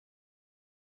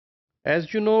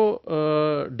As you know,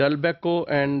 Delbecq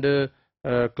and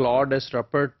Claude S.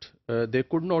 Ruppert, they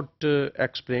could not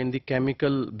explain the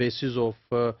chemical basis of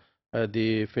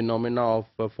the phenomena of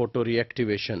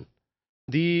photoreactivation.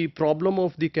 The problem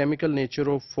of the chemical nature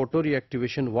of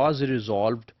photoreactivation was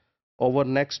resolved over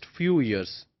next few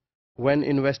years when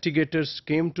investigators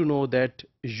came to know that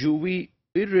UV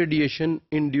irradiation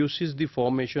induces the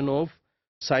formation of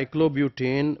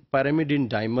cyclobutane pyrimidine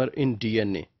dimer in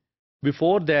DNA.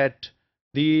 Before that,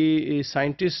 the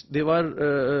scientists, they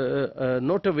were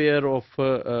not aware of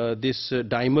this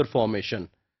dimer formation.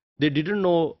 They didn't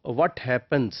know what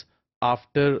happens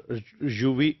after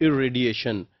UV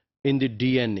irradiation in the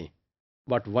DNA.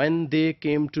 But when they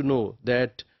came to know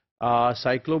that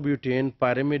cyclobutane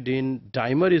pyrimidine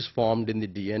dimer is formed in the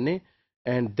DNA,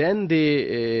 and then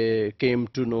they came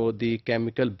to know the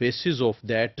chemical basis of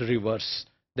that reverse,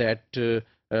 that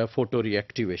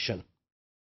photoreactivation.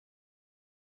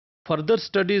 Further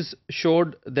studies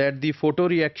showed that the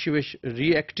photoreactivation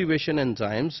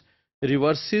enzymes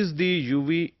reverses the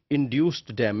UV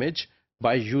induced damage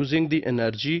by using the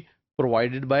energy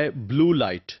provided by blue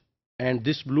light, and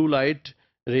this blue light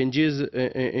ranges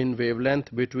in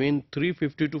wavelength between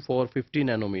 350 to 450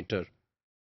 nanometer,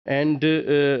 and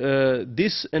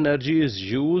this energy is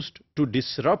used to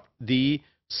disrupt the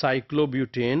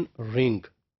cyclobutane ring.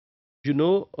 You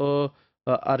know,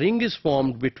 a ring is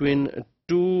formed between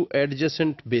two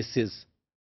adjacent bases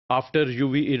after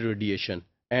UV irradiation,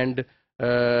 and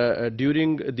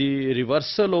during the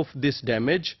reversal of this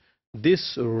damage,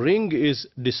 this ring is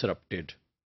disrupted.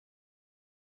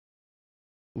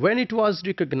 When it was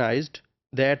recognized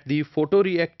that the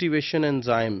photoreactivation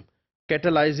enzyme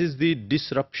catalyzes the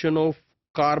disruption of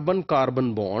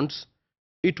carbon-carbon bonds,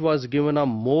 it was given a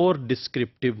more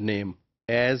descriptive name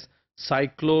as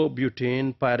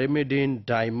cyclobutane pyrimidine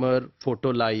dimer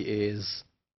photolyase.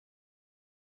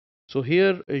 So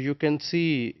here you can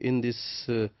see in this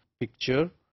picture,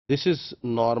 this is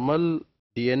normal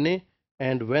DNA,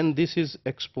 and when this is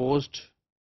exposed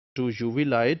to UV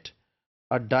light,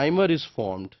 a dimer is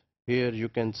formed. Here you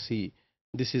can see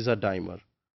this is a dimer.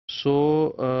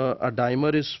 So a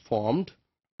dimer is formed,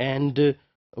 and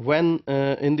when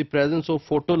in the presence of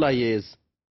photolyases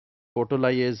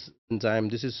enzyme,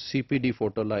 this is CPD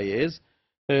photolyases,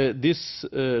 this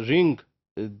ring,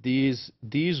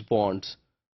 these bonds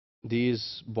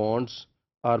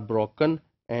are broken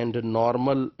and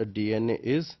normal DNA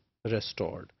is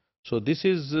restored. So this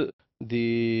is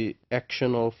the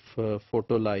action of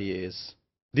photolyase.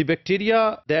 The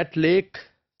bacteria that lack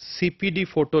CPD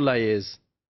photolyases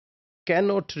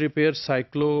cannot repair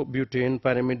cyclobutane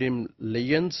pyrimidine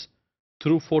lesions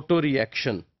through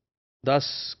photoreaction,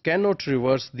 thus cannot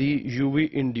reverse the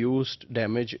UV induced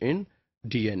damage in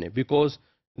DNA, because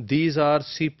these are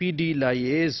CPD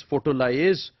lyase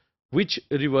photolyases which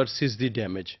reverses the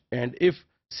damage, and if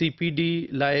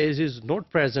CPD lyase is not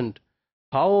present,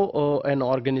 how an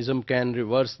organism can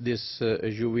reverse this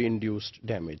UV induced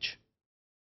damage?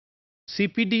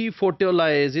 CPD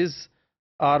photolyases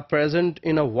are present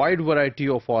in a wide variety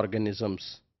of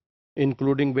organisms,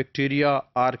 including bacteria,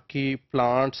 archaea,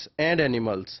 plants and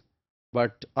animals.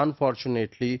 But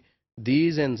unfortunately,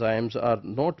 these enzymes are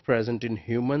not present in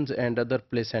humans and other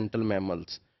placental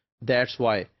mammals. That's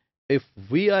why if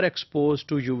we are exposed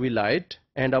to UV light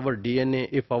and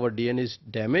if our DNA is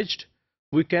damaged,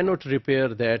 we cannot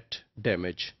repair that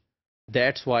damage.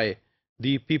 That's why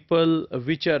the people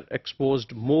which are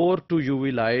exposed more to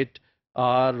UV light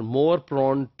are more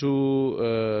prone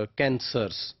to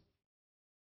cancers.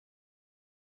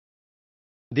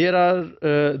 There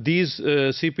are these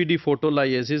CPD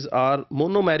photolyases are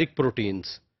monomeric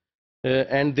proteins,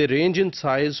 and they range in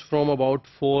size from about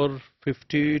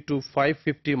 450 to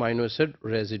 550 amino acid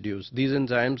residues. These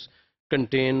enzymes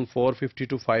contain 450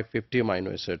 to 550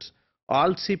 amino acids.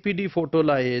 All CPD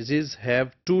photolyases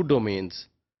have two domains,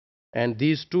 and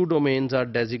these two domains are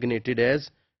designated as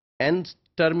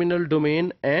N-terminal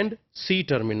domain and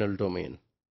C-terminal domain.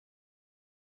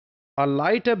 A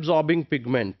light absorbing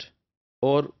pigment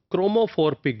or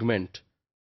chromophore pigment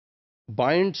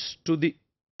binds to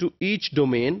each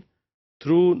domain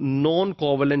through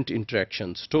non-covalent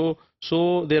interactions.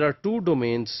 So there are two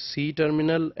domains,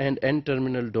 C-terminal and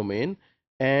N-terminal domain,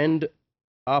 and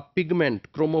a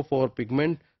pigment, chromophore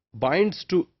pigment, binds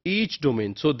to each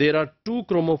domain. So there are two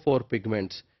chromophore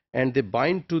pigments, and they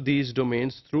bind to these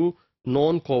domains through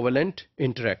non-covalent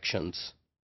interactions.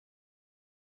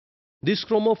 This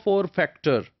chromophore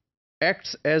factor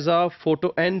acts as a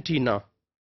photoantenna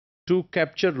to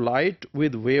capture light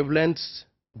with wavelengths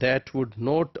that would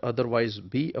not otherwise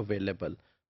be available.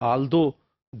 Although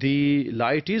the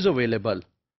light is available,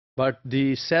 but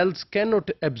the cells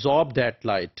cannot absorb that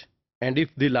light, and if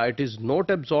the light is not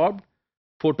absorbed,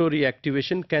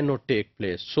 photoreactivation cannot take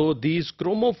place. So these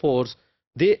chromophores,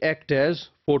 they act as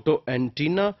photo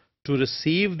antenna to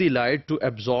receive the light, to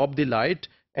absorb the light,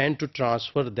 and to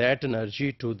transfer that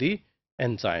energy to the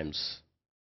enzymes.